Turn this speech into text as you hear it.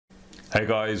Hey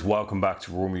guys, welcome back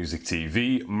to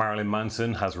RawMusicTV. Marilyn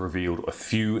Manson has revealed a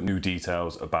few new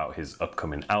details about his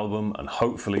upcoming album and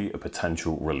hopefully a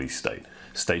potential release date.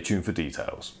 Stay tuned for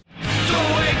details.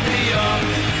 Don't wake me up,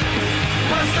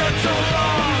 I slept so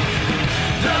long.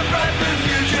 The bright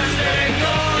future's staying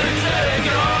on, it's staying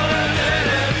on, I did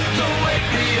it. Don't wake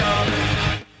me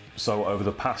up. So over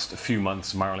the past few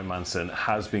months, Marilyn Manson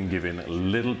has been giving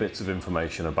little bits of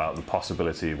information about the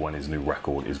possibility of when his new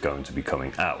record is going to be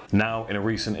coming out. Now, in a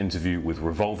recent interview with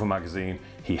Revolver Magazine,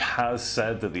 he has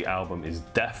said that the album is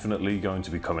definitely going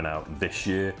to be coming out this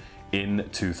year in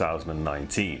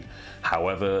 2019.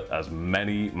 However, as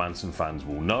many Manson fans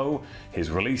will know, his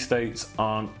release dates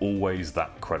aren't always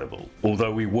that credible.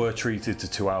 Although we were treated to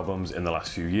 2 albums in the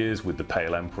last few years, with The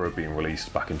Pale Emperor being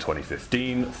released back in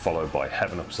 2015, followed by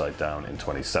Heaven Upside Down in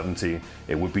 2017,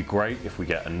 it would be great if we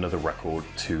get another record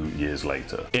 2 years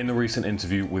later. In the recent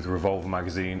interview with Revolver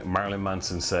Magazine, Marilyn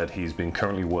Manson said he's been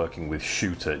currently working with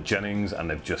Shooter Jennings and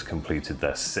they've just completed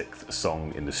their 6th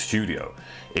song in the studio.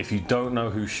 If you don't know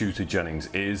who Shooter Jennings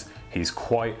is, he's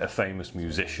quite a famous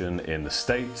musician in the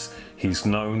States. He's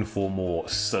known for more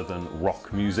southern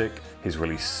rock music. He's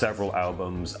released several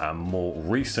albums and more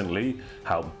recently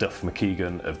helped Duff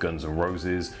McKagan of Guns N'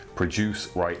 Roses produce,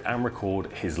 write and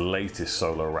record his latest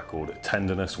solo record,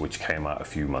 Tenderness, which came out a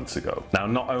few months ago. Now,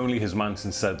 not only has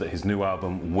Manson said that his new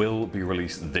album will be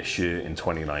released this year in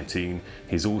 2019,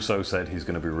 he's also said he's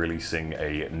going to be releasing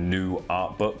a new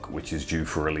art book, which is due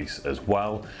for release as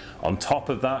well. On top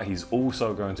of that, he's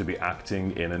also going to be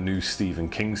acting in a new Stephen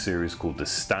King series called The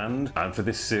Stand. And for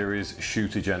this series,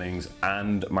 Shooter Jennings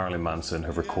and Marilyn Manson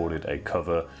have recorded a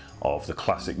cover of the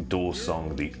classic Doors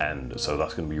song, The End. So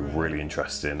that's going to be really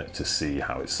interesting to see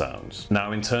how it sounds.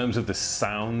 Now, in terms of the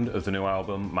sound of the new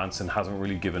album, Manson hasn't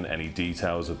really given any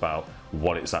details about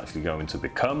what it's actually going to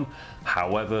become.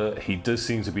 However, he does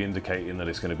seem to be indicating that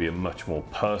it's going to be a much more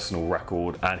personal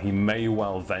record, and he may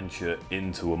well venture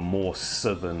into a more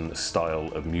southern style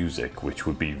of music, which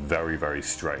would be very, very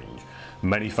strange.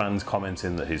 Many fans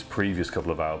commenting that his previous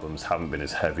couple of albums haven't been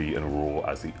as heavy and raw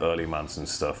as the early Manson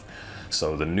stuff,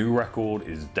 so the new record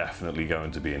is definitely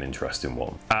going to be an interesting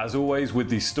one. As always with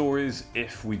these stories,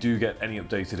 if we do get any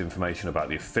updated information about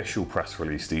the official press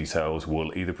release details,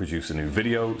 we'll either produce a new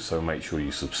video, so make sure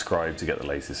you subscribe to get the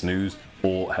latest news,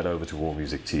 or head over to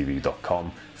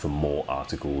RawMusicTV.com for more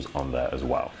articles on there as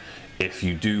well. If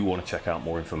you do want to check out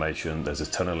more information, there's a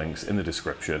ton of links in the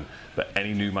description, but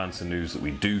any new Manson news that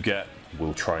we do get,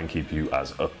 we'll try and keep you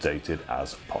as updated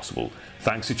as possible.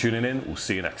 Thanks for tuning in. We'll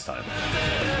see you next time.